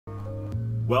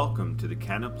Welcome to the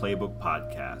Canna Playbook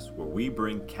Podcast, where we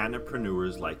bring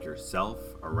cannapreneurs like yourself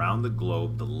around the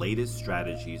globe the latest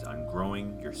strategies on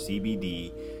growing your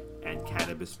CBD and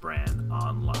cannabis brand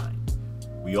online.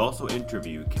 We also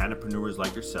interview cannapreneurs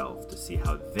like yourself to see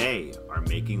how they are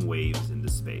making waves in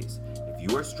the space. If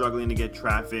you are struggling to get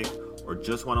traffic or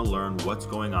just want to learn what's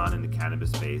going on in the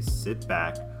cannabis space, sit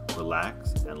back,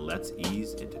 relax, and let's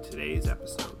ease into today's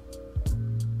episode.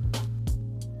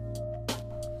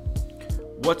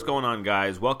 What's going on,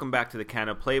 guys? Welcome back to the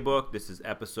Canna Playbook. This is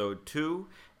episode 2,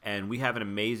 and we have an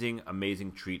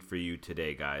amazing treat for you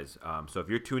today, guys. So if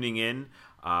you're tuning in,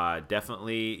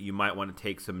 definitely you might want to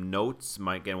take some notes.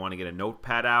 Might want to get a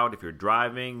notepad out. If you're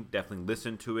driving, definitely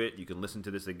listen to it. You can listen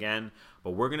to this again.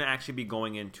 But we're going to actually be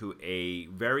going into a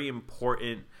very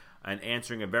important and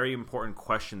answering a very important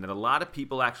question that a lot of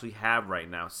people actually have right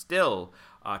now, still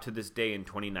to this day in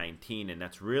 2019, and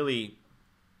that's really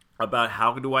about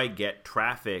how do I get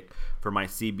traffic for my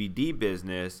CBD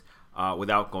business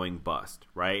without going bust,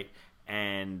 right?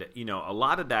 And, a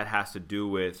lot of that has to do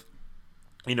with,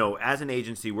 as an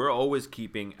agency, we're always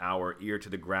keeping our ear to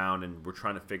the ground and we're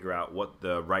trying to figure out what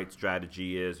the right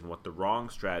strategy is and what the wrong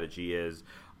strategy is.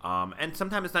 And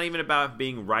sometimes it's not even about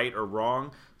being right or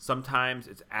wrong. Sometimes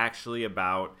it's actually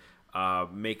about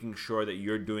making sure that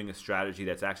you're doing a strategy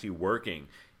that's actually working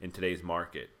in today's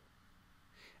market.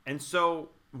 And so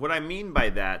what I mean by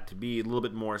that, to be a little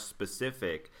bit more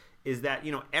specific, is that,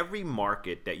 every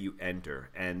market that you enter,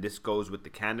 and this goes with the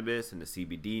cannabis and the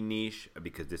CBD niche,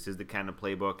 because this is the Canna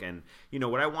Playbook, and,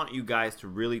 what I want you guys to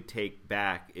really take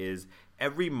back is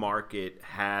every market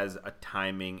has a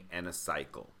timing and a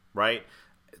cycle, right?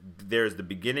 There's the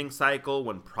beginning cycle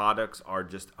when products are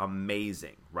just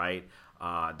amazing, right?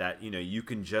 That you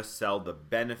can just sell the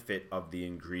benefit of the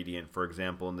ingredient. For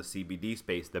example, in the CBD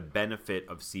space, the benefit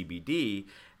of CBD,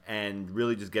 and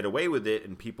really just get away with it,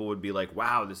 and people would be like,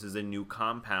 wow, this is a new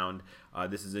compound,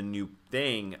 this is a new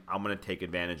thing, I'm going to take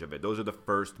advantage of it. Those are the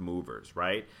first movers,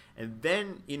 right? And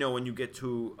then, when you get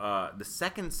to the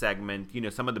second segment,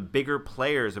 some of the bigger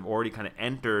players have already kind of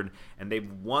entered, and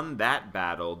they've won that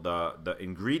battle, the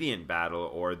ingredient battle,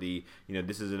 or the,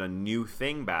 this isn't a new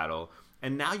thing battle.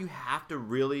 And now you have to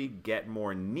really get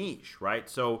more niche, right?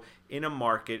 So in a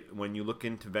market, when you look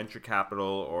into venture capital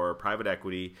or private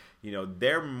equity,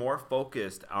 they're more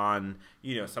focused on,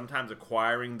 sometimes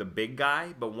acquiring the big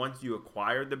guy. But once you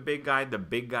acquire the big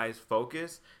guy's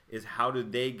focus is how do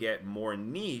they get more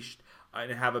niched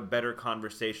and have a better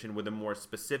conversation with a more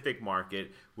specific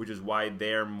market, which is why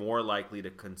they're more likely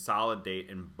to consolidate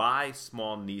and buy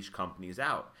small niche companies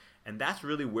out. And that's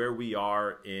really where we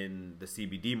are in the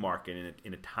CBD market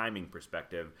in a timing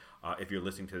perspective. If you're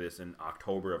listening to this in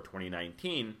October of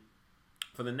 2019,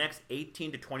 for the next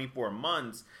 18 to 24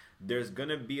 months, there's going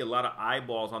to be a lot of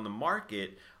eyeballs on the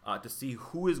market to see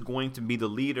who is going to be the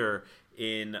leader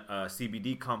in a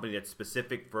CBD company that's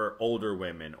specific for older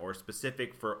women, or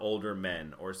specific for older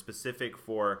men, or specific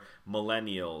for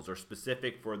millennials, or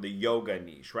specific for the yoga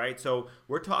niche, right? So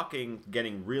we're talking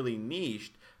getting really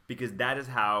niched, because that is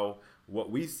how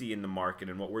what we see in the market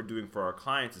and what we're doing for our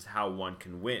clients is how one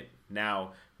can win.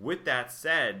 Now, with that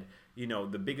said,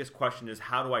 the biggest question is,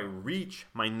 how do I reach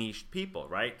my niche people,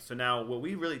 right? So now what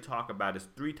we really talk about is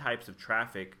 3 types of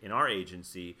traffic in our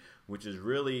agency, which is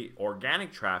really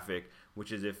organic traffic,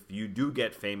 which is if you do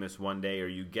get famous one day, or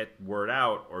you get word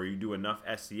out, or you do enough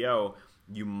SEO,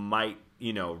 you might,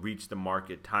 reach the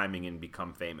market timing and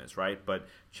become famous, right? But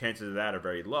chances of that are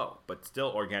very low, but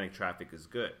still organic traffic is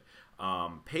good.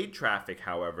 Paid traffic,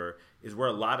 however, is where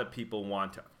a lot of people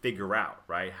want to figure out,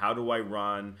 right? How do I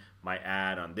run my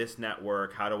ad on this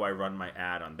network? How do I run my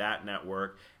ad on that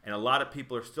network? And a lot of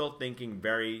people are still thinking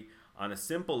very on a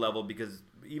simple level, because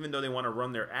even though they want to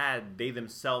run their ad, they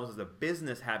themselves as a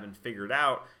business haven't figured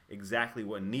out exactly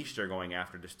what niche they're going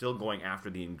after. They're still going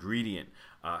after the ingredient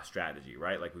strategy,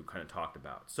 right? Like we've kind of talked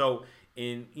about. So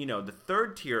in, the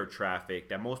third tier of traffic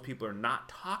that most people are not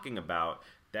talking about,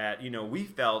 that, we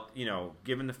felt,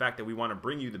 given the fact that we want to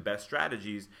bring you the best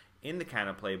strategies in the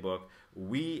Canna Playbook,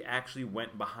 we actually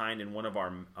went behind in one of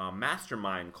our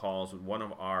mastermind calls with one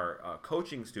of our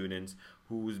coaching students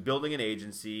who was building an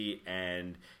agency,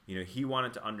 and he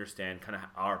wanted to understand kind of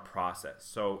our process.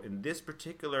 So in this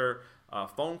particular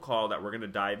phone call that we're going to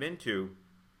dive into,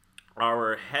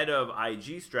 our head of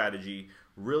IG strategy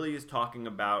really is talking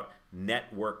about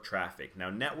network traffic. Now,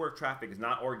 network traffic is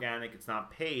not organic, it's not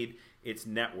paid, it's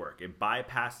network. It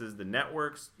bypasses the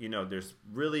networks. There's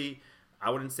really, I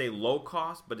wouldn't say low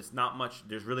cost, but it's not much.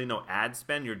 There's really no ad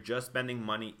spend. You're just spending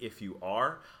money if you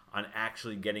are on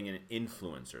actually getting an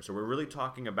influencer. So we're really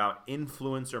talking about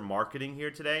influencer marketing here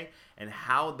today and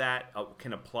how that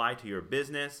can apply to your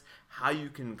business, how you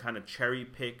can kind of cherry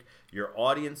pick your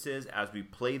audiences as we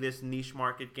play this niche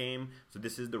market game. So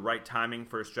this is the right timing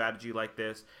for a strategy like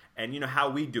this, and how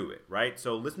we do it, right?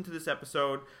 So listen to this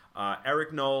episode.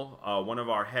 Eric Knoll, one of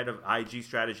our head of IG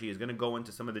strategy, is going to go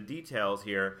into some of the details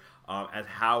here as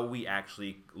how we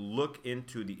actually look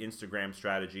into the Instagram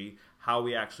strategy, how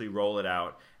we actually roll it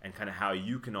out, and kind of how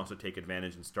you can also take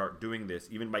advantage and start doing this.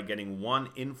 Even by getting one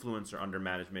influencer under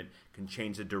management can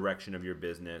change the direction of your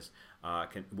business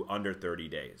under 30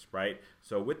 days, right?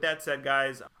 So with that said,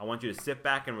 guys, I want you to sit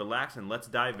back and relax, and let's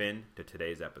dive in to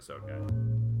today's episode, guys.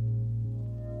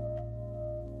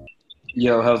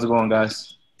 Yo, how's it going,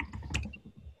 guys?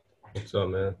 What's up,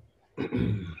 man?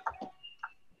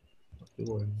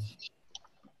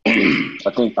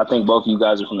 I think both of you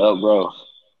guys are from Elk Grove.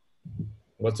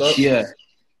 What's up? Yeah.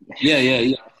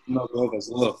 From Elk Grove as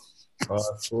well. Oh,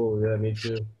 that's cool. Yeah, me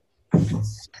too.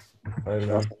 I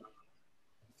know.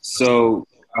 So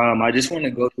I just want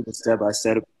to go through the step by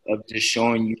step of just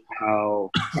showing you how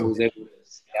I was able to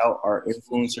scout our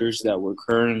influencers that we're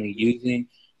currently using.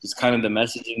 It's kind of the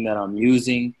messaging that I'm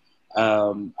using,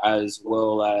 as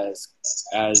well as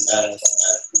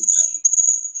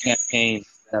campaigns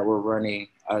that we're running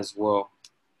as well.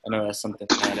 I know that's something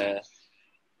that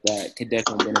could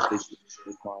definitely benefit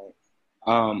your client.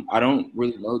 I don't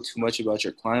really know too much about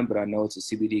your client, but I know it's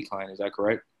a CBD client. Is that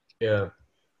correct? Yeah.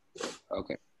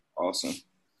 Okay, awesome.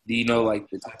 Do you know like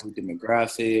the type of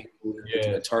demographic,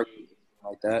 Yeah. the target,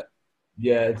 like that?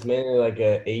 Yeah, it's mainly like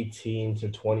a 18 to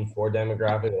 24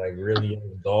 demographic, like really young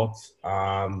adults.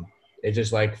 It's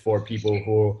just like for people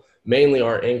who mainly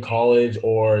are in college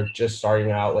or just starting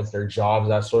out, like their jobs,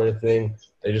 that sort of thing.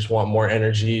 They just want more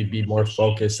energy, be more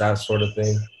focused, that sort of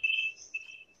thing.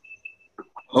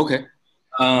 Okay.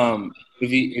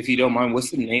 If you don't mind, what's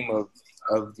the name of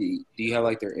the? Do you have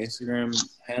like their Instagram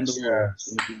handle? Yeah.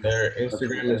 Their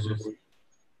Instagram is just,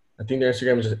 I think their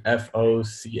Instagram is just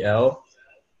FOCL.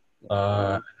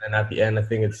 And at the end, I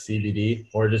think it's CBD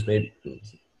or just maybe,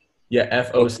 yeah,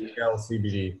 FOCL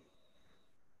CBD.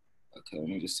 Okay, let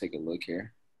me just take a look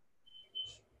here.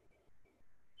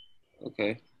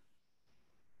 Okay.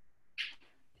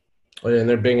 Oh yeah, and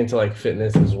they're big into like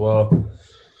fitness as well.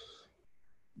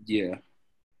 Yeah,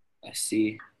 I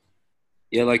see.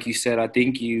 Yeah, like you said, I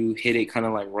think you hit it kind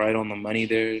of like right on the money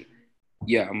there.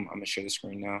 Yeah, I'm gonna share the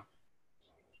screen now.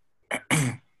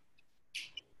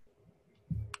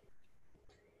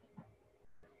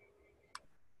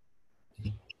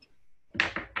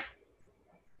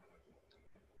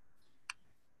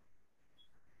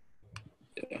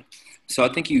 Yeah. So I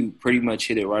think you pretty much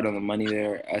hit it right on the money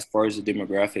there as far as the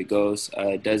demographic goes.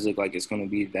 It does look like it's going to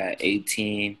be that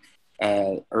 18,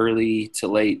 early to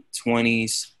late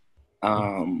 20s.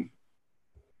 And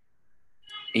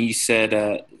you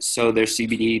said, so their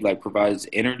CBD like provides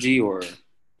energy or?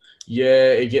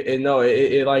 Yeah,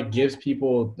 it like gives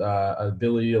people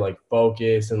ability to like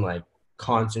focus and like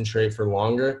concentrate for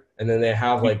longer. And then they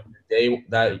have like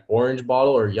that orange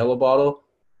bottle or yellow bottle.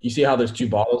 You see how there's two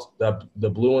bottles? The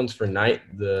blue one's for night,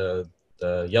 the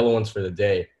yellow one's for the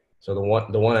day. So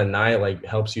the one at night like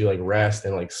helps you like rest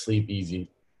and like sleep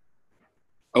easy.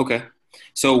 Okay.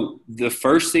 So the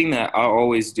first thing that I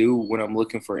always do when I'm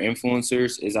looking for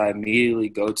influencers is I immediately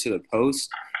go to the post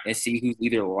and see who's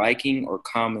either liking or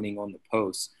commenting on the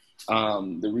post.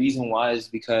 The reason why is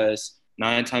because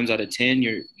 9 times out of 10,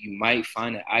 you might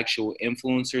find an actual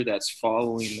influencer that's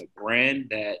following the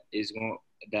brand that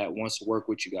wants to work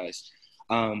with you guys,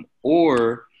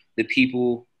 or the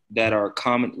people that are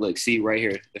comment. Look, see right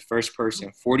here, the first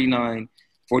person,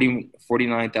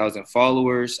 49,000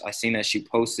 followers. I seen that she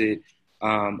posted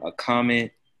a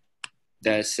comment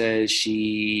that says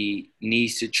she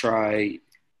needs to try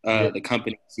the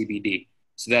company CBD.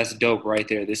 So that's dope right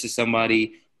there. This is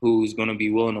somebody who's going to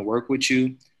be willing to work with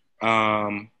you.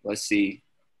 Let's see.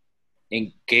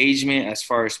 Engagement as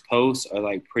far as posts are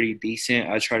like pretty decent.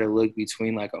 I try to look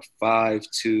between like a 5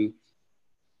 to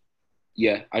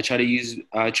I try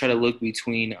to look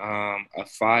between a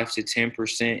 5 to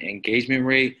 10% engagement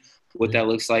rate. What that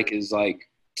looks like is like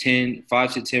 5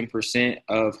 to 10%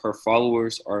 of her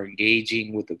followers are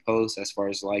engaging with the post as far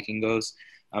as liking goes.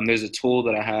 There's a tool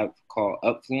that I have called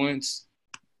Upfluence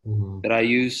that I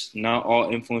use. Not all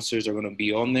influencers are going to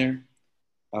be on there.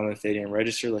 If they didn't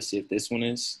register, let's see if this one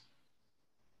is.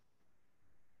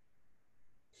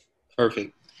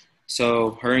 Perfect.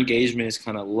 So her engagement is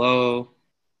kind of low.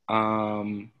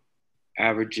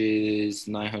 Averages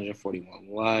 941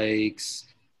 likes,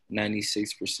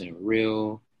 96%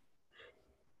 real.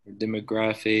 Her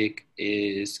demographic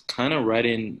is kind of right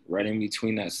in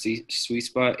between that sweet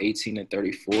spot, 18 to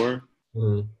 34.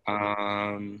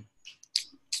 Um,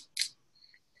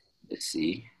 let's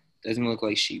see. Doesn't look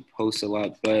like she posts a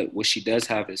lot, but what she does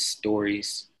have is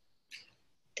stories.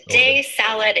 Today's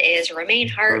salad is romaine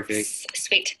hearts. Perfect.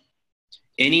 Sweet.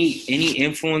 Any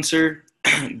influencer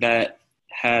that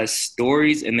has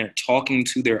stories and they're talking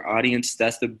to their audience,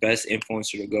 that's the best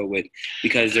influencer to go with,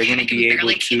 because they're going to be able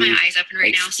to explain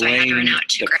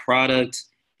the product.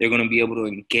 They're going to be able to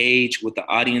engage with the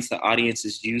audience. The audience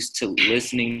is used to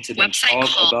listening to them talk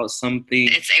about something.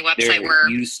 It's a website they're where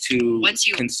used to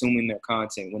consuming their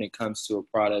content when it comes to a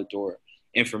product or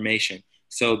information.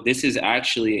 So this is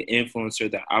actually an influencer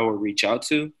that I will reach out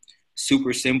to.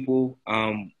 Super simple.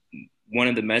 One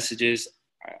of the messages,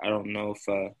 I don't know if,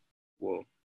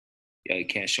 you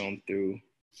can't show them through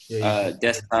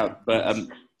desktop, but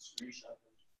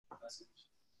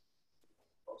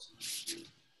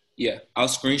I'll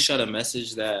screenshot a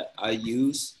message that I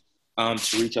use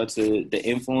to reach out to the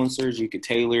influencers. You could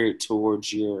tailor it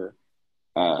towards your,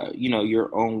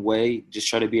 your own way. Just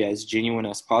try to be as genuine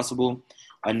as possible.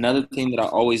 Another thing that I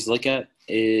always look at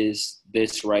is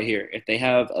this right here. If they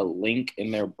have a link in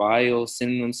their bio,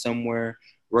 sending them somewhere,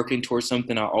 working towards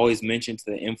something, I always mention to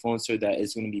the influencer that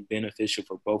is going to be beneficial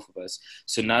for both of us.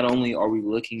 So not only are we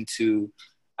looking to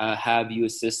have you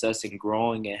assist us in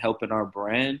growing and helping our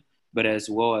brand, but as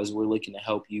well as we're looking to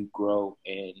help you grow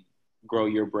and grow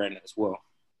your brand as well.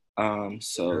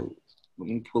 So let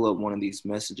me pull up one of these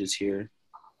messages here.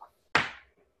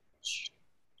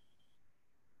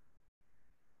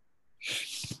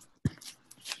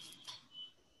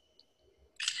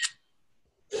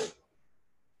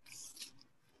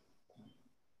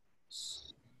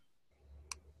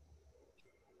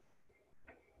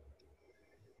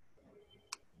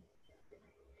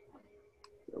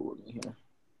 Here.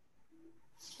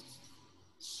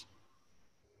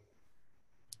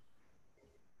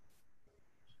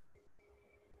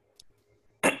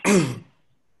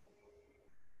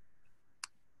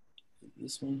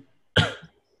 This one.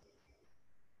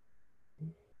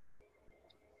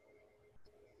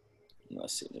 I'll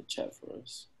send the chat for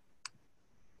us.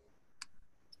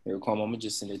 Here, Kwame, I'm gonna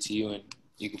just send it to you and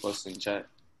you can post it in chat.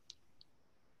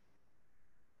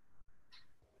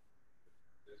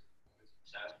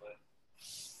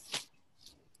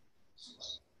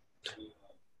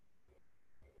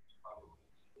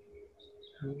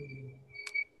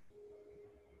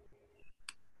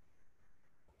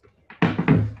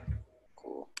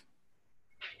 Cool.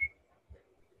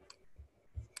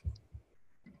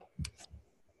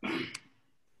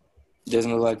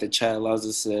 Doesn't look like the chat allows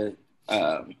us to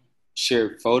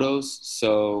share photos.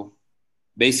 So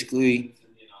basically,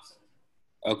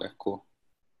 okay, cool.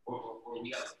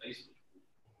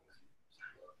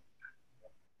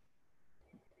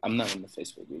 I'm not in the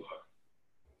Facebook group.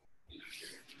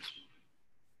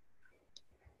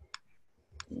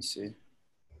 Let me see.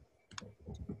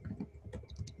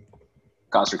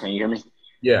 Coster, can you hear me?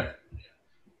 Yeah.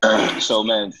 So,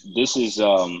 man, this is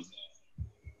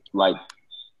like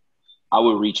I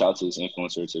would reach out to this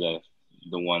influencer today,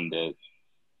 the one that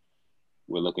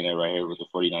we're looking at right here with the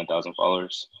 49,000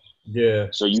 followers. Yeah.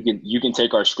 So you can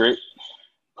take our script,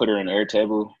 put her in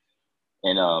Airtable,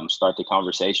 and start the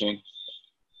conversation,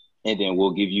 and then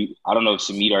we'll give you. I don't know if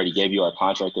Samit already gave you our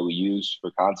contract that we use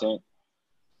for content,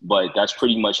 but that's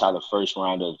pretty much how the first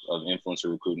round of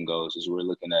influencer recruiting goes. Is we're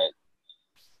looking at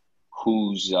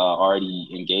who's already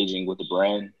engaging with the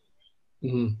brand,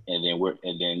 and then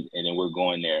we're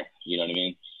going there. You know what I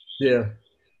mean? Yeah.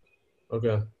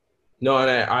 Okay. No, and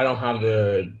I don't have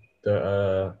the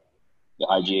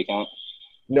IG account.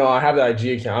 No, I have the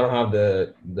IG account. I don't have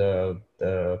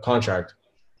the contract.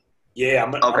 Yeah,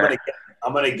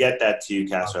 I'm gonna get that to you,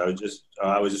 Castro.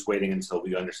 I was just waiting until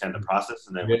we understand the process,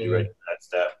 and then when you're ready for that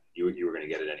step, you were gonna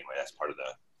get it anyway. That's part of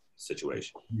the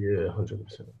situation. Yeah,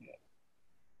 100%.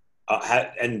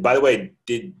 And by the way,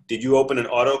 did you open an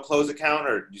auto close account,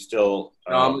 or you still?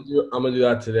 No, I'm gonna do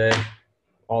that today.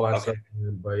 All that stuff,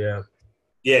 but yeah.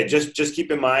 Yeah, just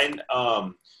keep in mind,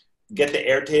 get the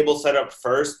Airtable set up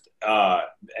first,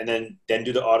 and then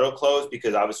do the auto close,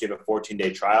 because obviously you have a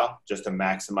 14-day trial. Just to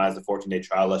maximize the 14-day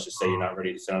trial, let's just say you're not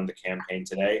ready to send on the campaign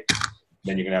today,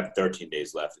 then you're gonna have 13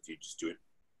 days left if you just do it.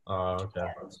 Okay.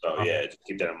 So yeah, just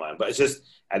keep that in mind. But it's just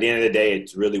at the end of the day,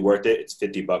 it's really worth it. It's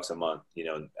 $50 a month,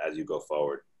 as you go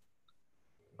forward.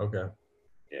 Okay.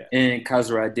 Yeah. And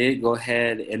Kazra, I did go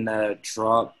ahead and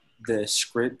drop the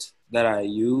script that I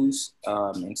use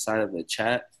inside of the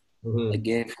chat. Mm-hmm.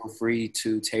 Again, feel free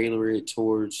to tailor it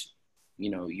towards,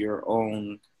 your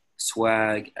own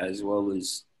swag, as well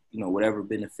as, whatever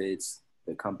benefits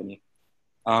the company.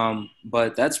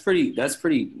 But that's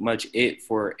pretty much it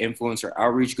for influencer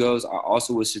outreach goes. I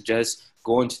also would suggest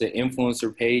going to the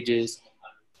influencer pages.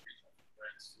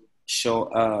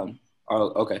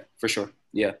 Okay, for sure.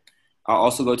 Yeah. I'll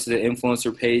also go to the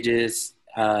influencer pages,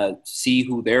 see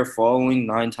who they're following.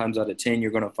 9 times out of 10,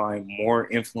 you're going to find more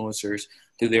influencers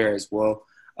through there as well.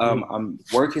 I'm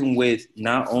working with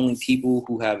not only people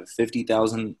who have a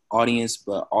 50,000 audience,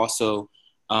 but also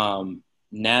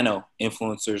nano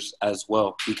influencers as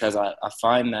well, because I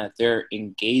find that their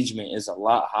engagement is a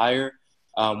lot higher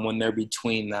when they're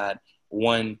between that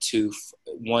 1 to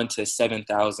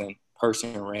 7,000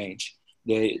 person range.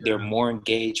 They're more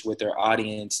engaged with their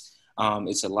audience.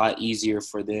 It's a lot easier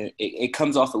for them. It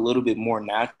comes off a little bit more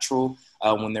natural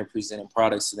when they're presenting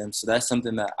products to them. So that's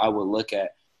something that I would look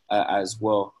at as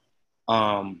well.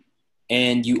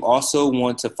 And you also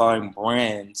want to find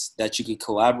brands that you could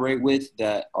collaborate with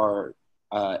that are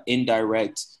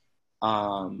indirect,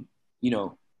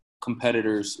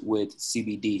 competitors with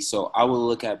CBD. So I will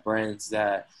look at brands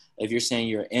that, if you're saying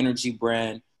you're an energy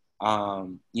brand,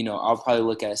 I'll probably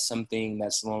look at something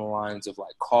that's along the lines of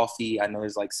like coffee. I know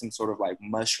there's like some sort of like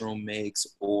mushroom mix,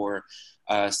 or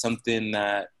something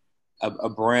that a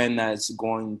brand that's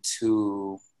going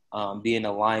to be in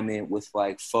alignment with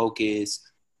like focus,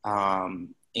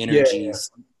 energies,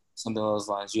 something along those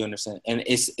lines. You understand? And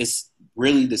it's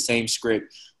really the same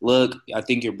script. Look, I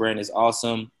think your brand is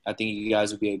awesome. I think you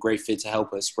guys would be a great fit to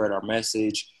help us spread our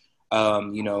message.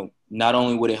 Not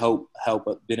only would it help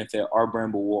benefit our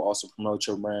brand, but we'll also promote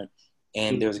your brand.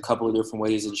 And there's a couple of different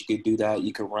ways that you could do that.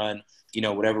 You could run,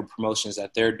 whatever promotions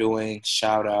that they're doing,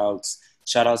 shout outs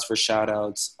for shout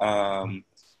outs,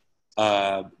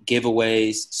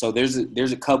 giveaways. So there's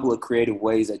a couple of creative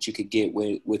ways that you could get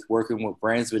with working with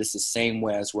brands, but it's the same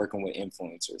way as working with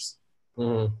influencers.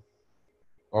 Mm-hmm.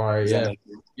 All right.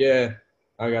 Yeah.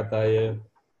 I got that.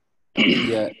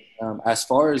 Yeah. As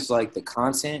far as like the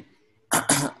content,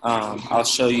 I'll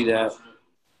show you that.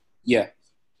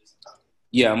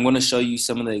 Yeah, I'm going to show you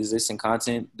some of the existing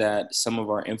content that some of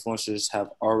our influencers have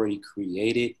already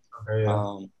created. Okay,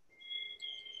 yeah.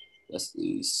 Let's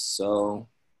see. So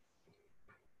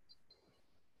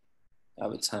I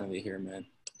have a ton of it here, man.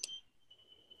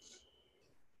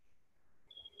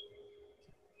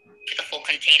 The full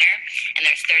container, and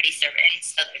there's 30 servings,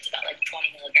 so there's about like 20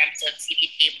 milligrams of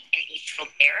CBD in each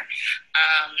little pair.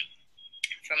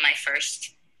 From my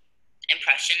first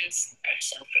impressions, are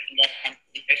so freaking good. I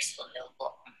believe they're still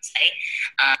available on the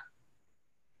site.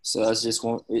 So that's just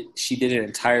one. She did an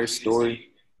entire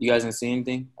story. You guys didn't see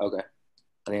anything? Okay.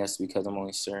 I think that's because I'm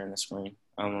only sharing the screen.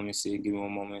 Let me see. Give me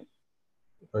one moment.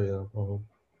 Oh yeah, no problem.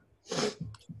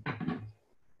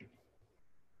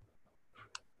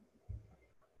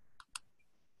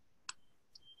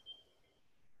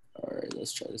 All right,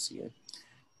 let's try this again.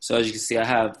 So as you can see, I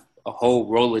have a whole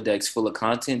Rolodex full of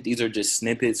content. These are just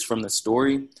snippets from the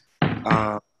story.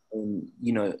 And,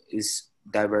 it's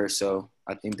diverse. So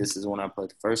I think this is the one I played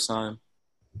the first time.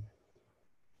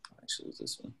 Actually, it's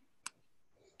this one.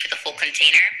 The full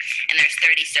container, and there's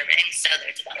 30 servings, so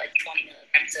there's about like 20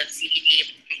 milligrams of CBD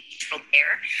in each little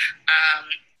pair.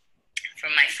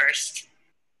 From my first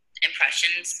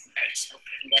impressions, they're so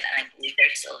freaking good, and I believe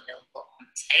they're still available on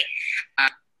the site.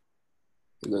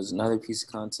 Here goes another piece of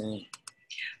content.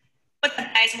 What's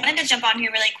up, guys? Wanted to jump on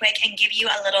here really quick and give you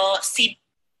a little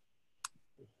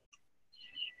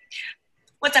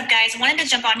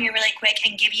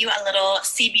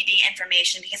CBD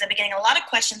information, because I've been getting a lot of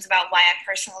questions about why I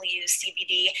personally use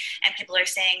CBD, and people are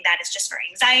saying that it's just for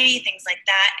anxiety, things like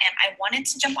that. And I wanted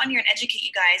to jump on here and educate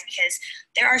you guys, because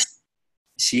there are.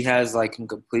 She has like a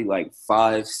complete like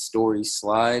 5-story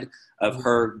slide of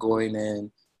her going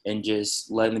in and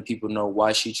just letting people know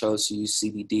why she chose to use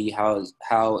CBD,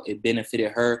 how it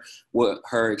benefited her, what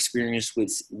her experience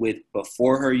with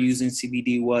before her using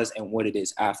CBD was, and what it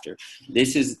is after.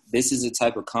 This is the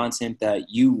type of content that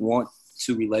you want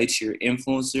to relate to your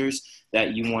influencers,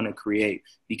 that you want to create,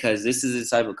 because this is the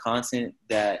type of content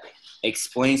that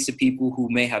explains to people who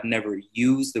may have never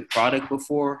used the product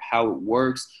before how it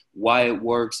works, why it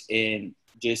works, and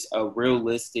just a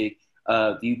realistic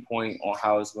viewpoint on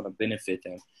how it's going to benefit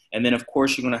them. And then, of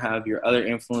course, you're going to have your other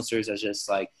influencers that's just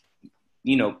like,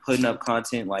 putting up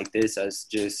content like this as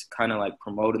just kind of like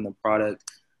promoting the product,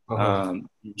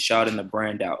 shouting the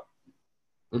brand out.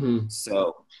 Mm-hmm.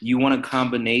 So you want a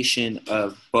combination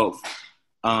of both.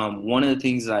 One of the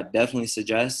things that I definitely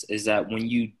suggest is that when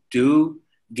you do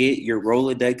get your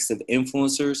Rolodex of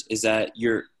influencers, is that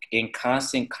you're in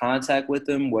constant contact with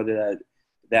them, whether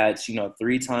that's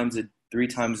 3 times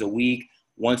a week,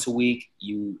 once a week.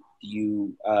 You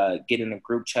you get in a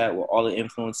group chat with all the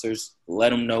influencers, let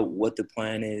them know what the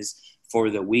plan is for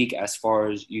the week as far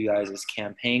as you guys'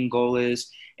 campaign goal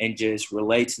is, and just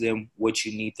relate to them what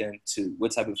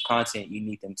type of content you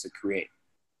need them to create.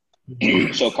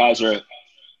 So, Kaiser,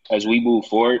 as we move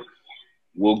forward,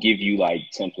 we'll give you like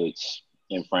templates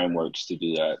and frameworks to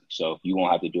do that. So you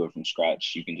won't have to do it from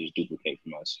scratch. You can just duplicate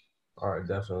from us. All right,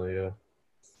 definitely, yeah.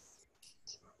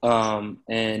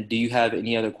 And do you have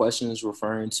any other questions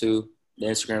referring to the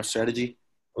Instagram strategy?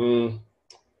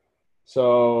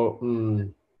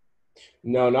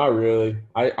 No, not really.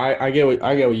 I get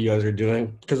what you guys are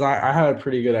doing, because I have a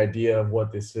pretty good idea of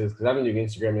what this is, because I've been doing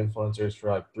Instagram influencers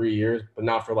for like 3 years, but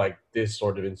not for like this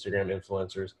sort of Instagram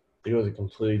influencers. It was a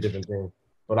completely different thing.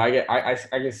 But I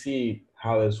can see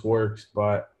how this works.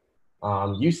 But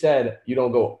you said you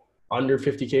don't go under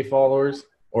 50K followers,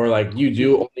 or like you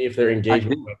do only if their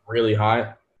engagement is really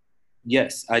high.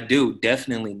 Yes, I do.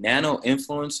 Definitely. Nano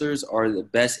influencers are the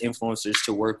best influencers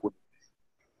to work with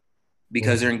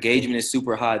because their engagement is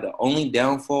super high. The only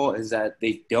downfall is that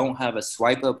they don't have a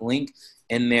swipe up link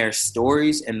in their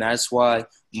stories. And that's why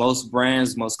most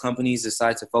brands, most companies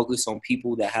decide to focus on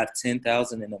people that have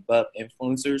 10,000 and above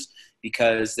influencers,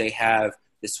 because they have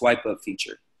the swipe up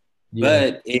feature. Yeah.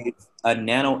 But if a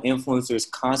nano influencer is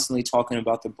constantly talking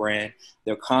about the brand,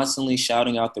 they're constantly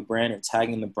shouting out the brand and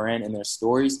tagging the brand in their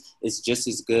stories, it's just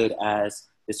as good as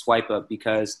the swipe up,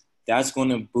 because that's going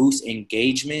to boost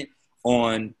engagement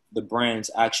on the brand's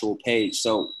actual page.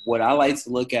 So what I like to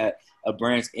look at a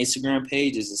brand's Instagram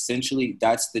page is essentially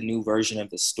that's the new version of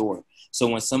the store. So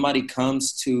when somebody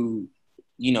comes to,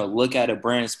 look at a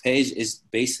brand's page, it's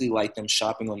basically like them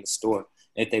shopping on the store.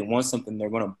 If they want something, they're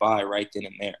going to buy right then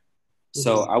and there.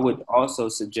 So I would also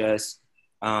suggest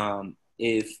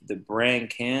if the brand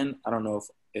can, I don't know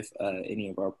if any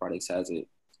of our products has it.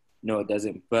 No, it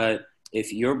doesn't. But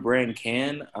if your brand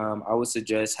can, I would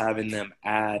suggest having them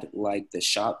add like the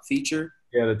shop feature.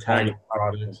 Yeah, the tagging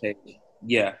products.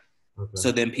 Yeah. Okay.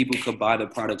 So then people could buy the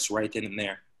products right then and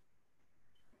there.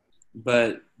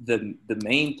 But the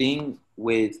main thing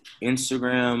with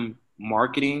Instagram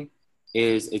marketing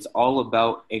is it's all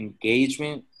about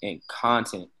engagement and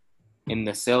content. And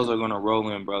the sales are going to roll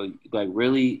in, bro. Like,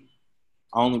 really,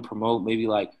 I only promote maybe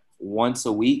like once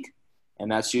a week.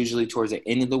 And that's usually towards the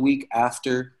end of the week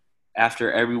after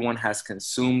everyone has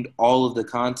consumed all of the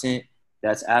content.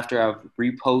 That's after I've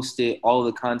reposted all of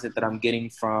the content that I'm getting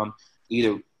from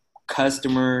either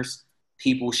customers,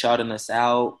 people shouting us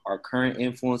out, our current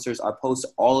influencers. I post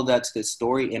all of that to the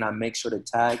story, and I make sure to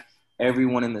tag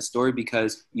everyone in the story,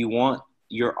 because you want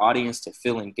your audience to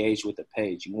feel engaged with the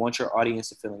page. You want your audience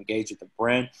to feel engaged with the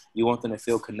brand. You want them to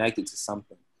feel connected to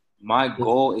something. My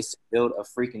goal is to build a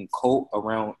freaking cult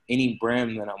around any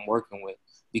brand that I'm working with,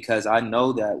 because I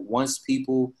know that once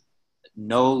people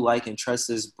know, like, and trust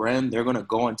this brand, they're going to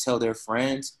go and tell their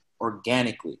friends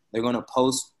organically. They're going to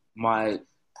post my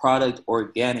product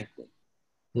organically.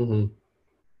 Mm-hmm.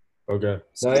 Okay.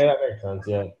 No, yeah, that makes sense.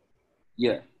 Yeah.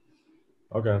 Yeah.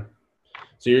 Okay.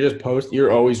 So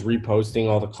you're always reposting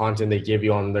all the content they give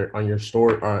you on your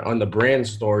story, or on the brand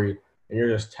story, and you're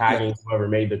just tagging whoever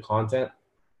made the content?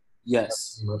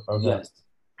 Yes. Okay. Yes.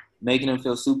 Making them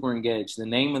feel super engaged. The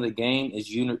name of the game is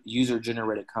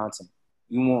user-generated content.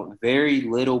 You want very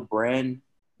little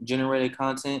brand-generated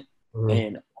content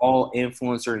and all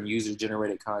influencer and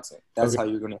user-generated content. That's how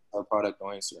you're going to sell a product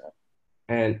on Instagram.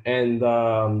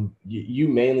 And you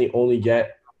mainly only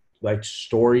get like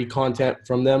story content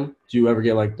from them? Do you ever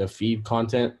get like the feed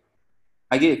content?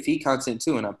 I get feed content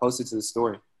too, and I post it to the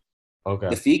story. Okay.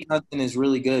 The feed content is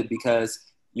really good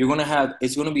because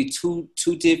it's going to be two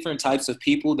different types of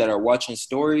people that are watching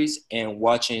stories and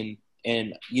watching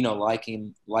and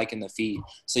liking the feed.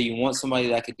 So you want somebody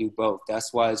that could do both.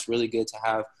 That's why it's really good to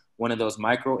have one of those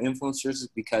micro influencers,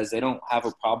 because they don't have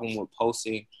a problem with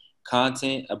posting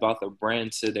content about the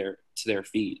brand to their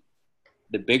feed.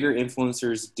 The bigger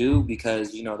influencers do,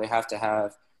 because they have to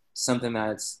have something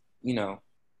that's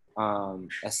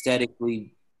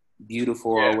aesthetically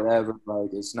beautiful or whatever.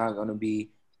 Like, it's not going to be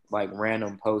like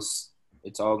random posts.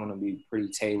 It's all going to be pretty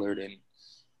tailored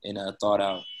and thought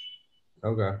out.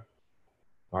 Okay.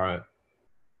 All right.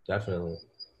 Definitely.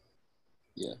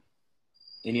 Yeah.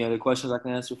 Any other questions I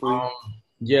can answer for you?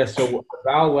 Yeah. So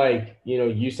about like,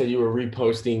 you said you were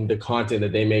reposting the content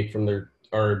that they make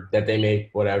that they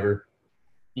make whatever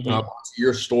to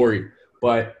your story.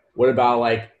 But what about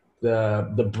like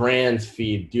the brand's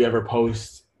feed? Do you ever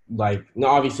post like, no,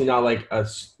 obviously not like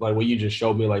us, like what you just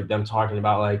showed me, like them talking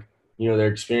about like, their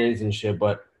experience and shit,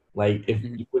 but like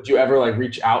would you ever like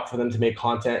reach out for them to make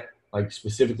content, like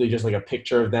specifically just like a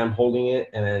picture of them holding it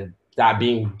and then that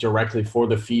being directly for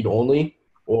the feed only,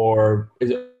 or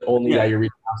is it only Yeah. that you're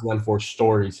reaching out to them for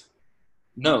stories?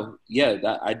 No, yeah,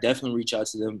 that I definitely reach out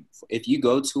to them. If you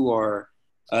go to our,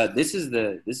 this is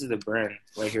the brand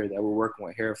right here that we're working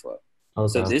with, Hairflow.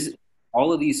 So Okay.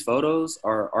 all of these photos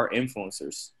are our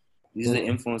influencers. These are the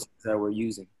influencers that we're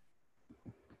using.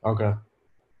 Okay.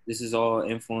 This is all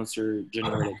influencer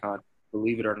generated content,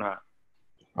 believe it or not.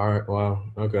 All right. Wow.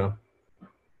 Okay.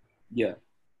 Yeah.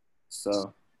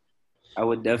 So I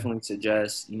would definitely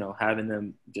suggest, having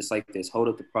them just like this, hold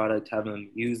up the product, having them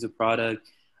use the product,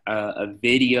 a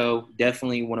video.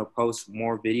 Definitely want to post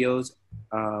more videos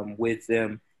with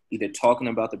them, either talking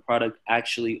about the product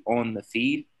actually on the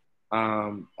feed.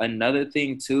 Another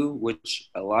thing too, which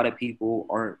a lot of people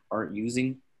aren't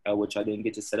using, which I didn't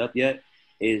get to set up yet,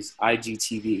 is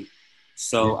IGTV.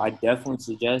 So I definitely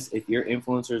suggest if your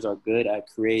influencers are good at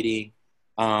creating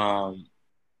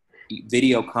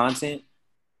video content,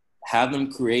 have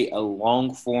them create a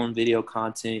long form video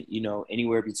content,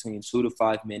 anywhere between 2 to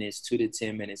 5 minutes, 2 to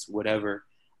 10 minutes, whatever,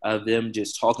 of them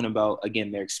just talking about,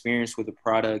 again, their experience with the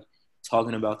product,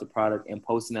 talking about the product, and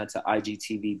posting that to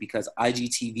IGTV, because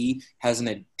IGTV has an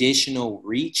additional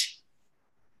reach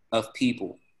of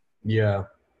people. Yeah.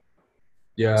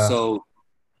 Yeah. So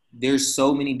there's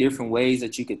so many different ways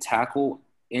that you could tackle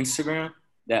Instagram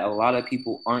that a lot of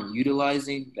people aren't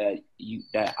utilizing,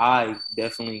 that I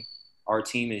definitely, our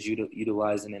team is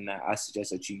utilizing, and that I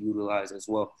suggest that you utilize as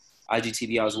well.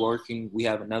 IGTV, we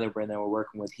have another brand that we're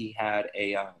working with. He had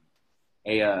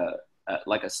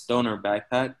like a stoner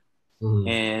backpack,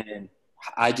 and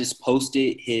I just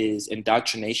posted his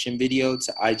indoctrination video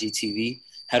to IGTV,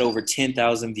 had over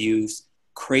 10,000 views,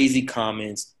 crazy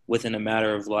comments within a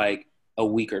matter of like a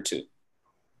week or two.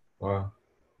 Wow.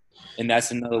 And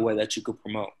that's another way that you could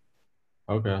promote.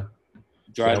 Okay.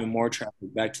 Driving more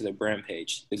traffic back to the brand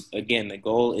page. Again, the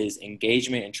goal is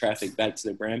engagement and traffic back to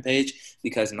the brand page,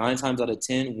 because 9 times out of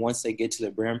 10, once they get to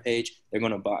the brand page, they're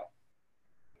going to buy.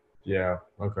 Yeah.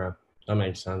 Okay. That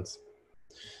makes sense.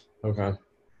 Okay.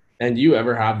 And do you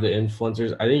ever have the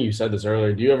influencers? I think you said this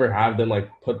earlier. Do you ever have them like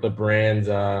put the brand's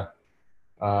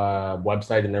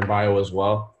website in their bio as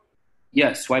well?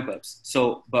 Yeah, swipe ups.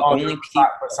 So, but only people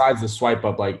besides the swipe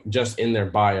up, like just in their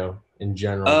bio in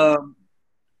general.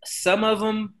 Some of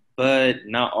them, but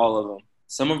not all of them.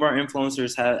 Some of our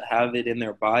influencers have it in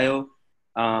their bio.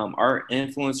 Our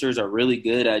influencers are really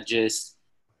good at just,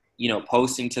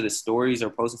 posting to the stories or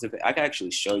posting to. I can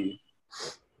actually show you.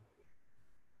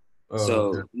 So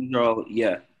Okay. these are all,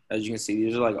 yeah. As you can see,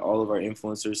 these are like all of our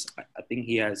influencers. I think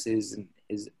he has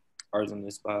ours in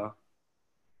this bio.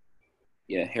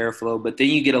 Yeah, Hairflow. But then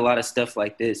you get a lot of stuff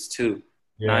like this too.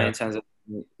 Yeah. 9 times,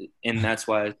 and that's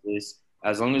why it's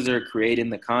as long as they're creating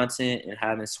the content and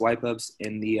having swipe ups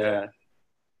in the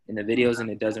videos, and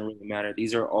it doesn't really matter.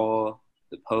 These are all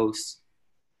the posts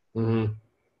they're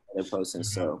posting.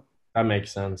 So that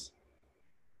makes sense.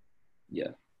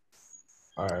 Yeah.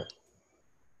 All right.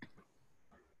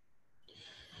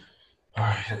 All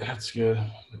right, that's good.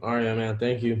 All right, man.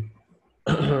 Thank you.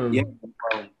 Yeah,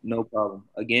 no problem.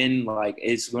 Again, like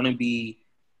it's gonna be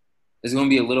a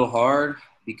little hard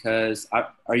because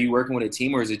are you working with a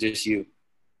team or is it just you?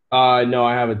 No,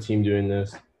 I have a team doing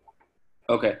this.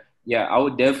 Okay. Yeah, I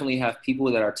would definitely have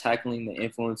people that are tackling the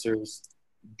influencers,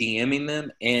 DMing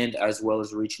them, and as well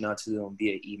as reaching out to them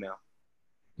via email.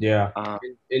 Yeah.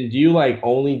 And do you like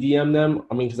only DM them?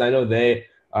 I mean, because I know they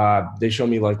showed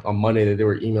me like on Monday that they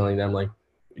were emailing them. Like,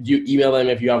 do you email them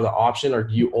if you have the option, or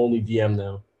do you only DM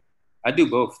them? I do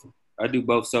both.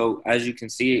 So as you can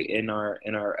see in our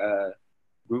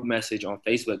group message on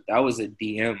Facebook, that was a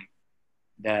DM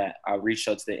that I reached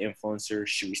out to the influencer.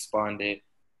 She responded,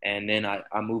 and then I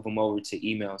move them over to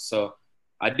email. So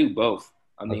I do both.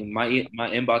 I mean, my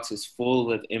inbox is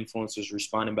full of influencers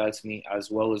responding back to me, as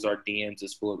well as our DMs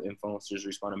is full of influencers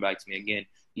responding back to me. Again,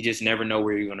 you just never know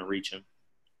where you're going to reach them.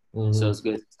 So it's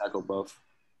good to tackle both.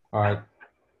 All right.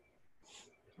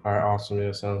 Awesome.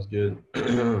 Yeah, sounds good.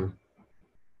 Yeah.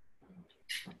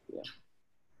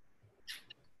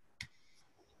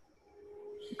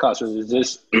 Kasper, does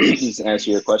this just answer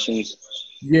your questions?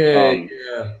 Yeah,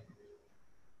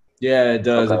 it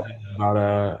does. Okay.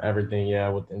 About everything,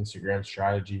 with Instagram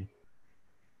strategy.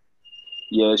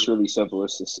 Yeah, it's really simple.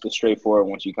 It's straightforward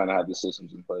once you kind of have the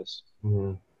systems in place.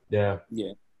 Yeah.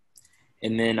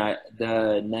 And then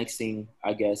the next thing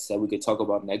I guess that we could talk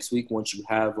about next week, once you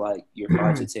have like your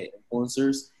 5 to 10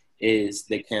 influencers, is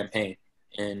the campaign.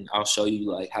 And I'll show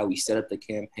you like how we set up the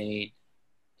campaign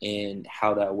and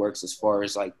how that works as far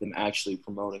as like them actually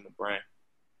promoting the brand.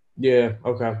 Yeah.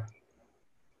 Okay.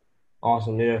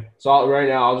 Awesome. Yeah. So right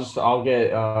now I'll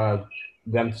get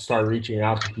them to start reaching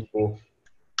out to people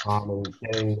and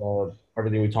getting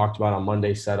everything we talked about on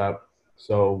Monday set up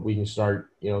so we can start,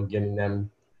 getting them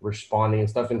responding and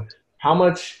stuff. And how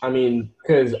much, I mean,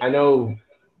 because I know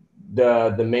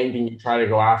the main thing you try to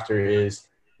go after is,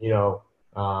 you know,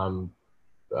 um,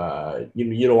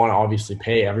 you don't want to obviously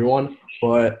pay everyone,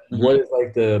 but what is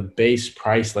like the base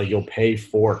price like you'll pay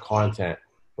for content,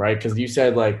 right? Because you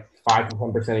said like 5 to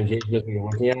 10% engagement you're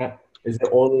looking at. Is it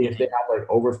only if they have like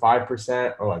over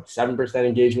 5% or like 7%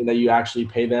 engagement that you actually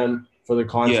pay them for the Yeah,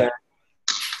 content?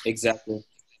 exactly.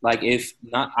 Like if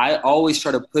not, I always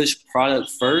try to push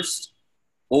product first,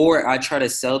 or I try to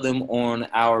sell them on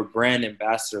our brand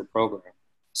ambassador program.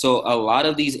 So a lot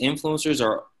of these influencers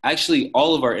are actually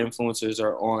all of our influencers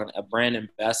are on a brand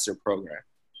ambassador program.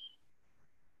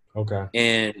 Okay.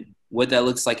 And what that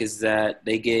looks like is that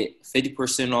they get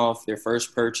 50% off their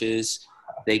first purchase.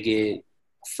 They get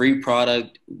free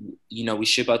product. We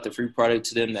ship out the free product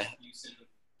to them.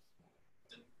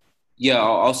 Yeah,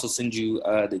 I'll also send you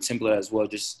the template as well,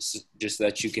 just so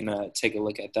that you can take a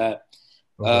look at that.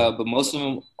 Okay. But most of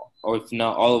them, or if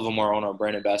not all of them, are on our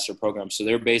brand ambassador program. So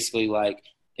they're basically like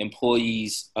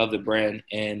employees of the brand,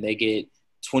 and they get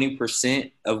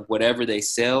 20% of whatever they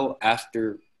sell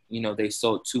after they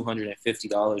sold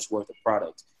 $250 worth of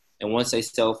product. And once they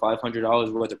sell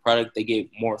 $500 worth of product, they get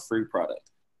more free product.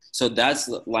 So that's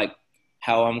like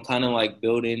how I'm kind of like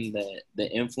building the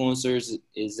influencers,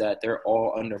 is that they're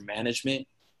all under management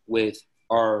with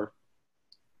our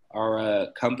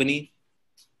company.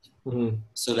 Mm-hmm.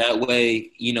 So that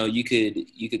way, you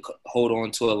could hold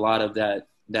on to a lot of that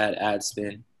ad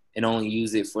spend and only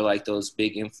use it for like those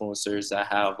big influencers that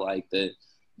have like the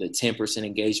 10%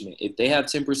 engagement. If they have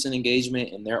 10%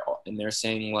 engagement and they're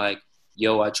saying like,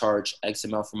 yo, I charge X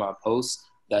amount for my post,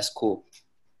 that's cool.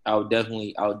 I would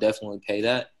definitely pay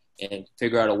that and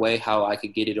figure out a way how I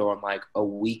could get it on like a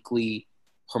weekly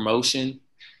promotion.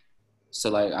 So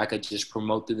like I could just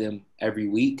promote to them every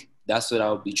week. That's what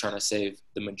I would be trying to save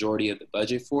the majority of the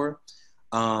budget for.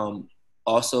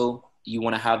 Also, you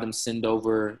want to have them send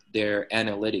over their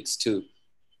analytics too,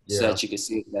 so that you can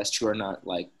see if that's true or not.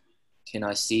 Like, can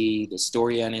I see the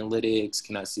story analytics?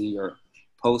 Can I see your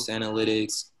post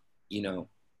analytics?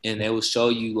 And they will show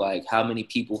you like how many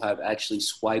people have actually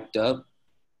swiped up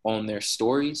on their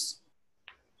stories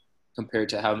compared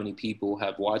to how many people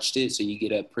have watched it. So you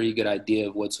get a pretty good idea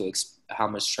of how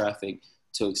much traffic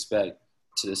to expect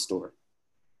to the store.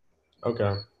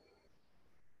 Okay.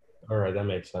 All right, that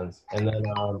makes sense. And then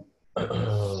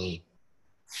okay.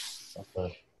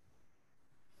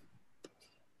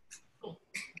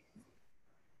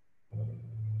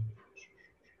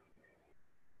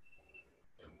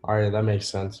 All right, that makes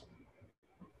sense.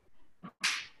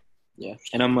 Yeah,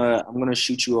 and I'm gonna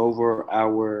shoot you over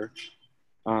our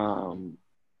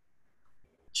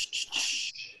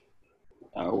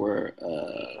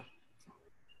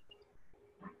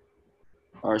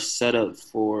our setup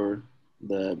for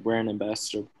the brand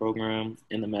ambassador program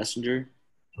in the messenger.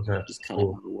 Okay. Just kind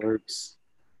of how it works.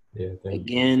 Yeah.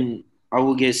 Again, I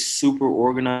will get super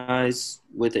organized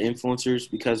with the influencers,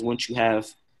 because once you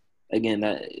have, again,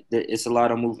 that it's a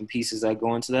lot of moving pieces that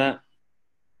go into that.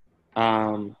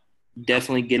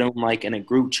 Definitely get them like in a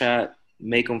group chat,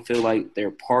 make them feel like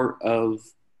they're part of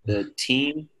the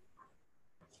team.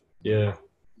 Yeah.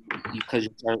 Because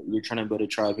you're trying to build a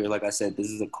tribe here. Like I said, this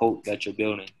is a cult that you're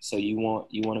building. So you want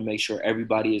to make sure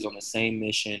everybody is on the same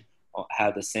mission, or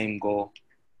have the same goal.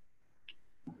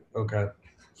 Okay.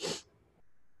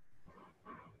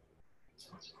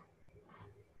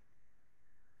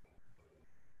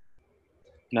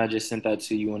 And I just sent that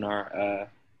to you in our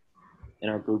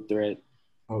group thread.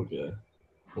 Okay.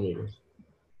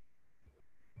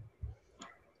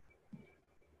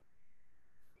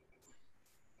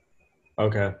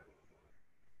 Okay.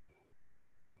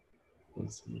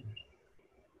 Let's see.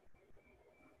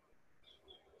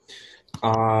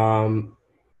 Oh,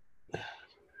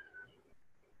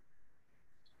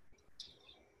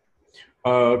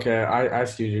 okay. I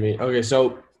see what you mean. Okay,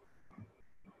 so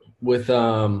with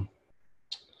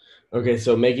okay,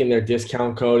 so making their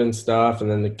discount code and stuff,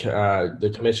 and then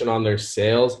the commission on their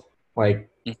sales, like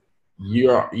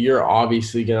you're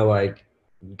obviously gonna like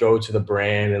go to the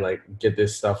brand and like get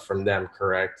this stuff from them,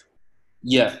 correct?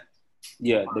 Yeah.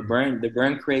 The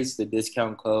brand creates the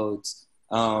discount codes.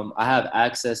 I have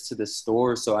access to the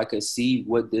store, so I could see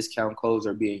what discount codes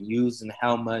are being used and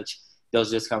how much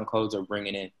those discount codes are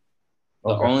bringing in.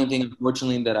 The only thing,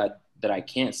 unfortunately, that I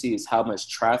can't see is how much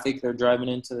traffic they're driving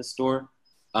into the store.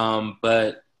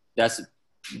 But that's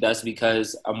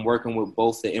because I'm working with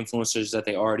both the influencers that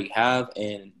they already have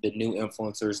and the new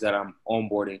influencers that I'm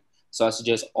onboarding. So I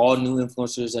suggest all new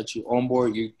influencers that you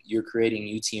onboard, you're creating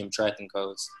UTM tracking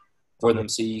codes for them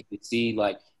so you can see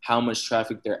like how much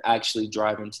traffic they're actually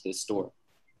driving to the store.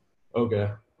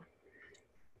 Okay.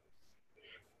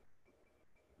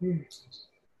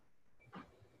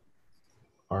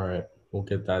 All right, we'll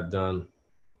get that done.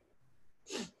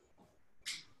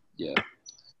 Yeah,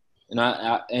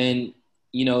 and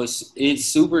you know it's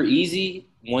super easy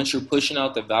once you're pushing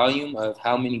out the volume of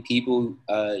how many people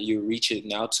you're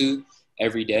reaching out to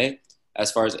every day.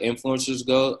 As far as influencers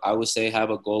go, I would say have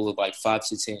a goal of like 5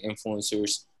 to 10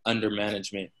 influencers under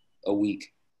management a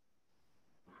week.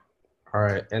 All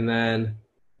right, and then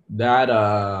that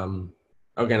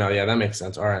okay, no, yeah, that makes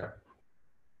sense. All right.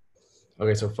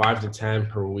 Okay, so 5 to 10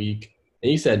 per week.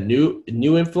 And you said new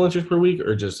influencers per week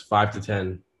or just 5 to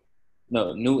 10?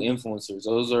 No, new influencers.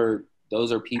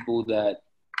 Those are people that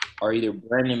are either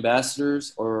brand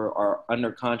ambassadors or are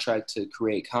under contract to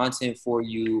create content for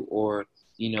you, or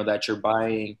you know that you're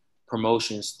buying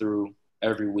promotions through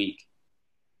every week.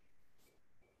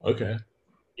 Okay.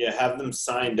 Yeah, have them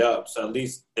signed up, so at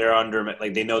least they're under,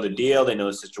 like, they know the deal, they know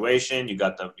the situation. You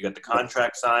got the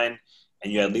contract signed,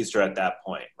 and you at least are at that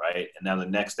point, right? And now the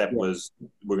next step was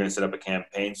we're going to set up a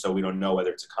campaign, so we don't know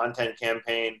whether it's a content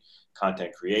campaign,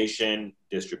 content creation,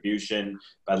 distribution,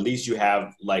 but at least you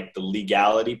have like the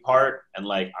legality part and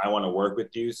like I want to work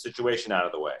with you situation out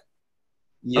of the way.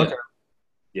 Yeah. Okay.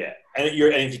 Yeah. And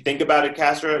if you think about it,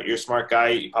 Castro, you're a smart guy.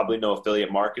 You probably know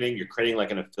affiliate marketing. You're creating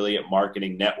like an affiliate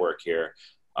marketing network here,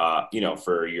 you know,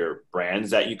 for your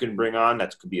brands that you can bring on.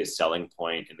 That could be a selling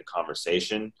point in the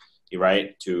conversation,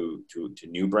 right? To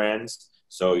new brands.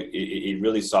 So it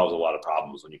really solves a lot of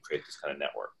problems when you create this kind of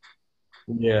network.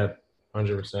 Yeah,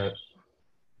 100%.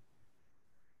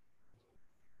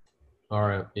 All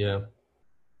right, yeah.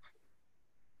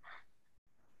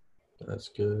 That's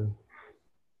good.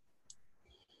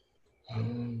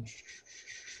 And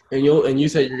you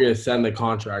said you're gonna send the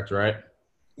contract, right?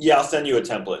 Yeah, I'll send you a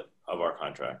template of our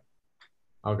contract.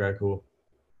 Okay, cool.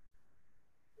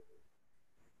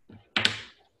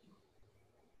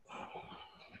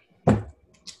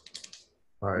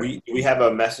 All right. We have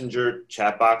a messenger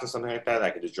chat box or something like that I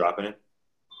could just drop in it?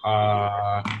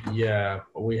 Yeah,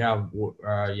 we have,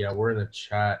 yeah, we're in the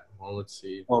chat. Well, let's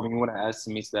see. Well, you want to add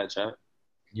me to that chat?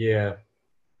 Yeah.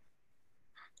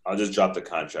 I'll just drop the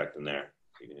contract in there.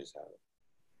 You can just have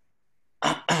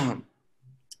it.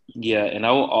 Yeah, and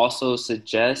I will also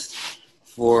suggest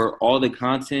for all the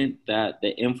content that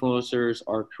the influencers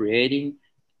are creating,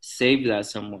 save that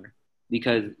somewhere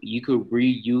because you could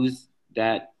reuse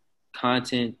that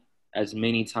content as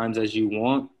many times as you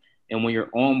want. And when you're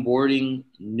onboarding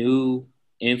new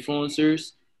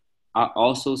influencers, I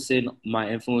also send my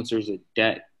influencers a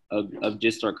deck of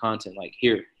just our content. Like,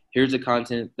 here's the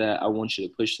content that I want you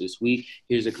to push this week.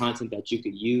 Here's the content that you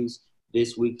could use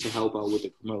this week to help out with the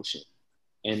promotion.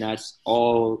 And that's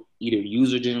all either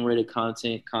user-generated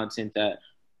content that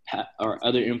our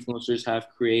other influencers have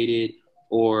created,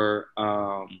 or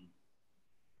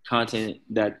content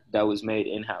that was made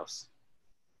in-house.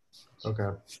 Okay.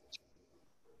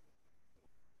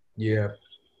 Yeah.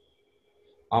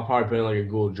 I'll probably put in like a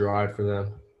Google Drive for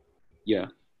them. Yeah.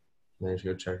 Then just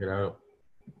go check it out.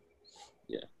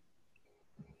 Yeah.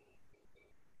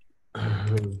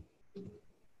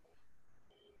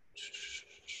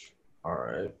 All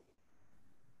right.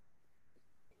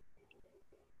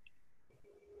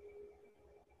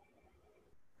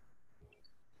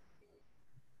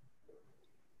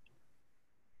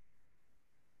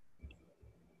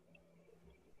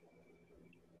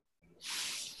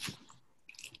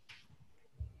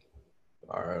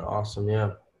 All right, awesome.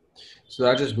 Yeah. So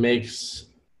that just makes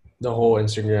the whole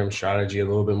Instagram strategy a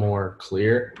little bit more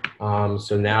clear.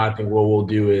 So now I think what we'll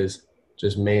do is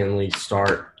just mainly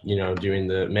start, you know, doing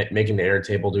making the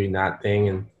Airtable, doing that thing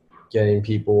and getting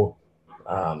people,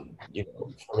 you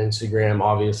know, from Instagram,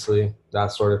 obviously,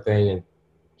 that sort of thing, and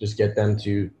just get them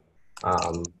to,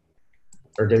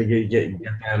 or get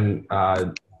them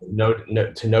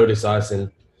to notice us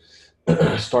and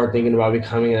start thinking about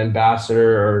becoming an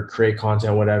ambassador or create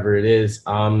content, whatever it is.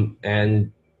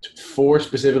 And for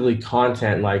specifically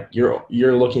content, like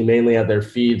you're looking mainly at their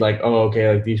feed, like, oh,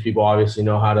 okay, like these people obviously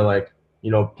know how to, like,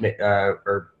 you know,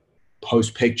 or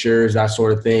post pictures, that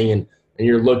sort of thing. And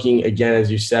you're looking, again,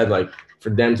 as you said, like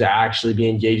for them to actually be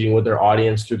engaging with their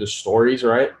audience through the stories,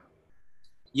 right?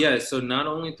 Yeah, so not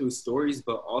only through stories,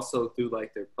 but also through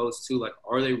like their posts too. Like,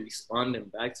 are they responding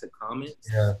back to comments?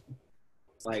 Yeah.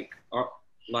 Like,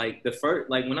 the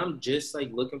first, like when I'm just like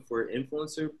looking for an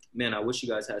influencer, man, I wish you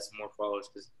guys had some more followers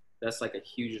because that's like a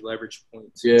huge leverage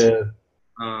point too.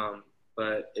 Yeah.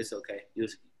 But it's okay.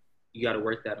 you got to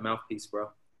work that mouthpiece, bro.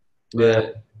 Yeah.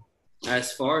 But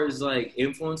as far as like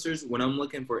influencers, when I'm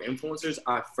looking for influencers,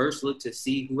 I first look to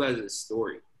see who has a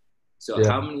story. So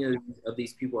how many of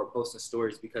these people are posting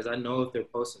stories? Because I know if they're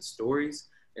posting stories,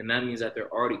 and that means that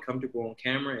they're already comfortable on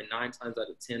camera, and 9 times out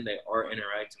of 10, they are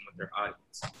interacting with their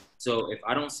audience. So if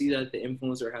I don't see that the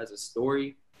influencer has a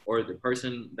story, or the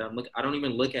person that I'm looking, I don't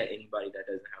even look at anybody that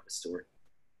doesn't have a story.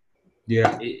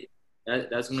 Yeah.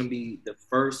 That's going to be the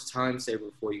first time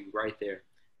saver for you right there.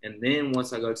 And then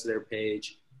once I go to their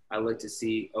page, I look to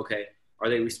see, okay, are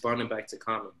they responding back to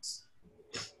comments?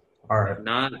 All right. If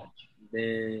not,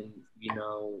 then,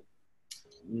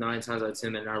 9 times out of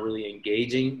 10, they're not really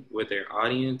engaging with their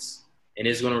audience. And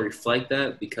it's going to reflect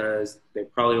that because they're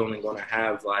probably only going to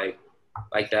have like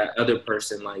that other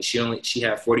person. Like she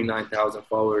had 49,000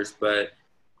 followers, but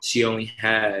she only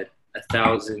had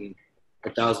 1,000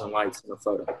 likes on the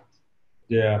photo.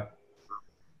 Yeah.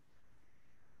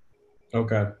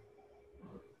 Okay.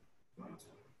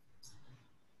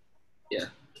 Yeah.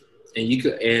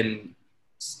 And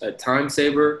a time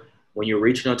saver, when you're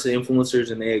reaching out to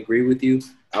influencers and they agree with you,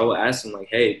 I will ask them like,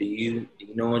 hey, do you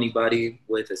know anybody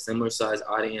with a similar size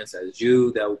audience as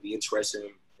you that would be interested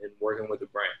in working with a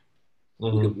brand?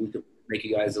 Mm-hmm. We could make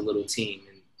you guys a little team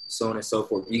and so on and so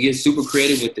forth. You get super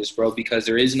creative with this, bro, because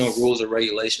there is no rules or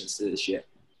regulations to this yet.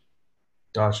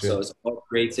 Gotcha. So it's all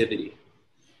creativity.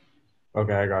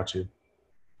 Okay, I got you.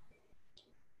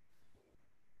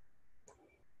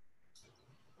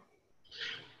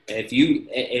 And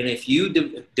if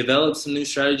you develop some new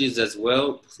strategies as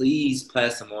well, please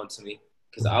pass them on to me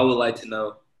because I would like to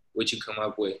know what you come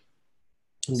up with.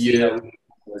 Yeah.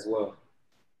 As well.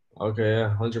 Okay,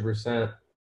 yeah, 100%.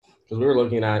 Because we were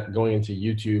looking at going into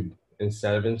YouTube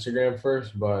instead of Instagram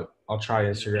first, but I'll try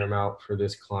Instagram out for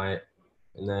this client,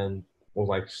 and then we'll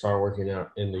like start working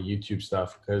out in the YouTube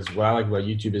stuff. Because what I like about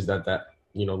YouTube is that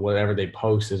whatever they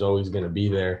post is always going to be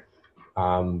there.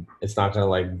 It's not going to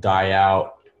like die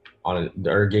out on it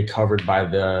or get covered by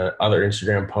the other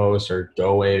Instagram posts or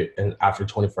go away and after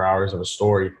 24 hours of a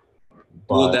story.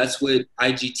 But, well, that's what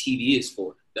IGTV is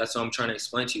for. That's what I'm trying to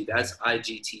explain to you. That's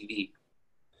IGTV.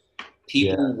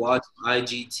 People watch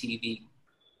IGTV.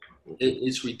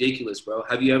 It's ridiculous, bro.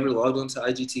 Have you ever logged onto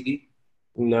IGTV?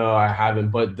 No, I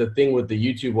haven't. But the thing with the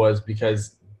YouTube was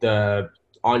because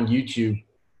on YouTube,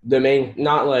 the main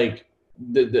not like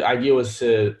the idea was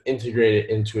to integrate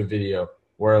it into a video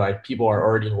where like people are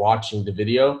already watching the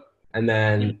video, and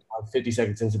then 50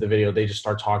 seconds into the video they just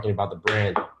start talking about the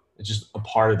brand. It's just a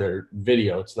part of their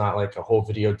video. It's not like a whole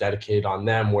video dedicated on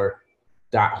them where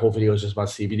that whole video is just about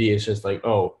CBD. It's just like,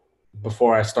 oh,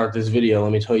 before I start this video,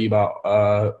 let me tell you about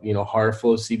Heart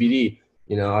Flow CBD.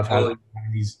 I've had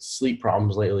these sleep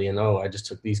problems lately, and I just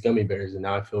took these gummy bears, and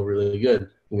now I feel really good.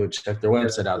 You go check their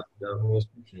website out.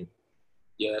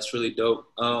 Yeah, that's really dope.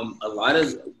 A lot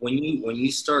of when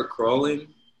you start crawling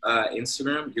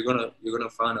Instagram, you're gonna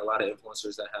find a lot of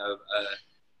influencers that have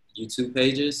YouTube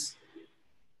pages.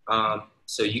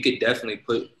 So you could definitely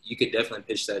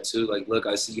pitch that too. Like, look,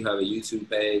 I see you have a YouTube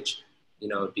page.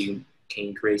 Can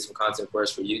you create some content for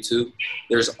us for YouTube?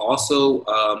 There's also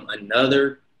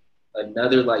another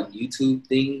like YouTube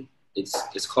thing.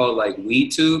 It's called like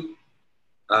WeedTube.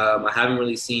 I haven't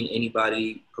really seen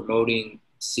anybody promoting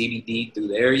CBD through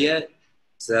there yet.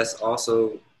 So that's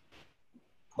also,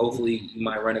 hopefully you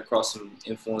might run across some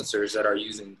influencers that are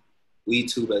using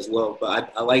WeedTube as well.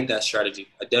 But I like that strategy.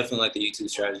 I definitely like the YouTube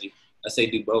strategy. I say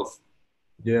do both.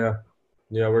 Yeah,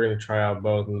 we're gonna try out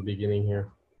both in the beginning here.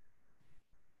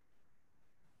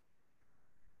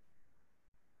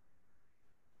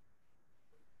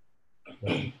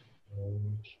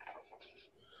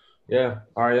 Yeah.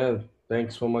 All right. Yeah.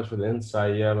 Thanks so much for the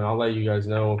insight. Yeah, I'll let you guys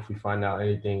know if we find out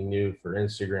anything new for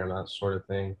Instagram, that sort of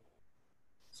thing.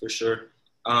 For sure.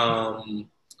 I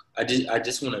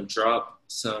just want to drop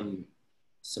some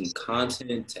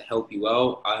content to help you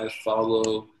out. I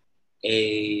follow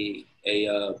a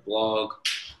blog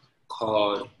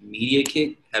called Media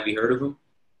Kit. Have you heard of them?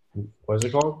 What's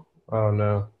it called? Oh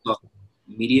no.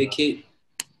 Media Kit.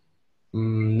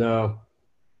 No.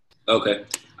 Okay,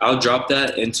 I'll drop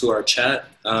that into our chat.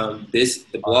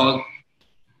 The blog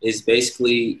is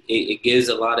basically it gives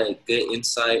a lot of good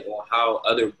insight on how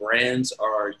other brands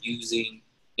are using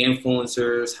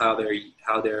influencers, how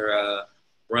they're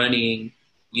running,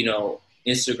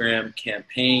 Instagram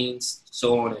campaigns,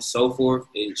 so on and so forth.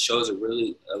 It shows a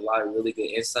lot of really good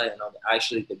insight, and I've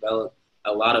actually developed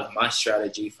a lot of my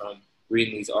strategy from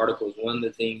reading these articles. One of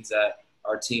the things that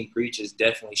our team preaches is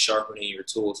definitely sharpening your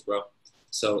tools, bro.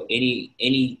 So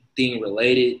anything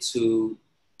related to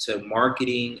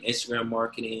marketing, Instagram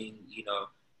marketing,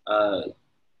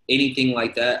 anything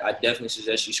like that, I definitely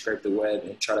suggest you scrape the web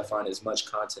and try to find as much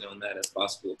content on that as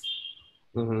possible.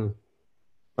 Mm-hmm.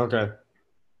 Okay.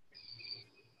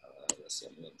 Let's see,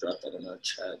 I'm going to drop that in our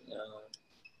chat now.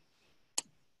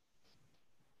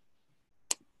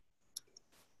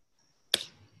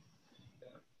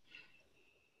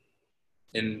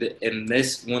 And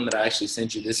this one that I actually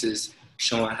sent you, this is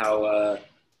showing how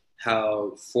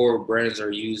 4 brands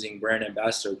are using brand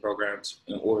ambassador programs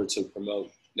in order to promote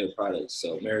their products.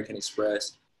 So American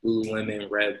Express,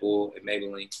 Lululemon, Red Bull, and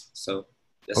Maybelline. So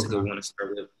that's a good one to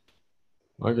start with.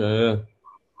 Okay, yeah.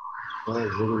 Well,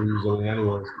 we're going to use it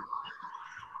anyways.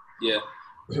 Yeah.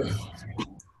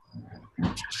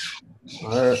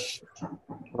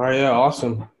 All right, yeah,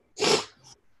 awesome.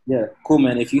 Yeah, cool,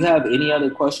 man. If you have any other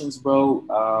questions, bro,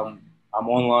 I'm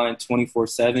online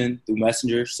 24/7 through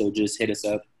Messenger, so just hit us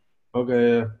up.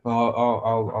 Okay, yeah.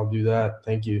 I'll do that.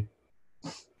 Thank you.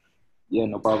 Yeah,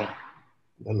 no problem.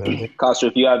 Yeah, man. Costa,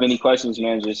 if you have any questions,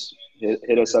 man, just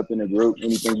hit us up in the group.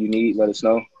 Anything you need, let us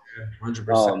know.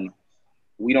 100%.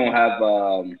 We don't have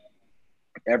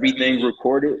everything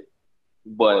recorded,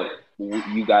 but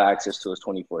you got access to us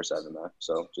 24/7, man.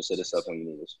 So just hit us up when you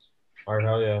need us. All right,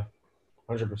 hell yeah.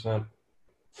 100%.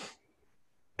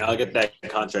 I'll get that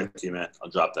contract to you, man. I'll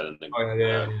drop that in the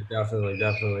yeah,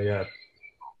 definitely, yeah.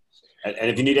 And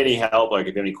if you need any help, like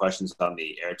if you have any questions on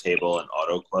the Airtable and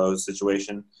auto close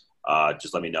situation,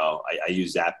 just let me know. I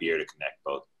use Zapier to connect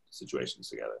both situations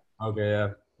together. Okay,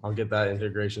 yeah. I'll get that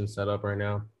integration set up right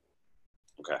now.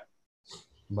 Okay.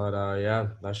 But yeah,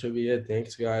 that should be it.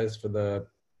 Thanks, guys, for the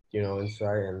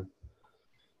insight, and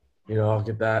I'll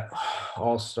get that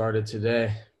all started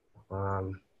today.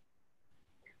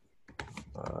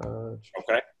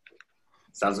 Okay.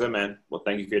 Sounds good, man. Well,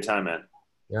 thank you for your time, man.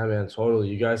 Yeah, man, totally.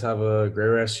 You guys have a great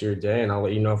rest of your day, and I'll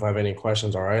let you know if I have any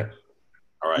questions, all right?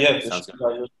 All right. Yeah, sounds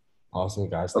good. Awesome,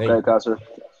 guys. Thank Okay, you. Costa. All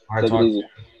right, Take it easy.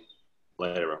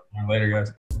 Later, bro. Later,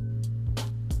 guys.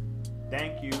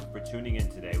 Thank you for tuning in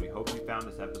today. We hope you found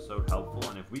this episode helpful,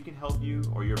 and if we can help you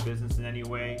or your business in any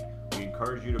way, we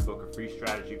encourage you to book a free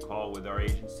strategy call with our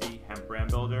agency, Hemp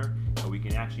Brand Builder, and we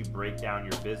can actually break down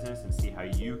your business and see how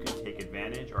you can take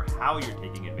advantage or how you're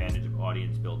taking advantage of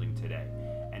audience building today.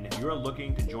 And if you're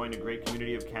looking to join a great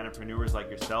community of cannapreneurs like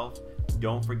yourself,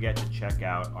 don't forget to check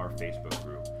out our Facebook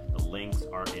group. The links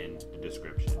are in the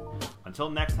description. Until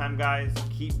next time, guys,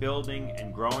 keep building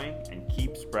and growing and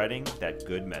keep spreading that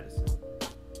good medicine.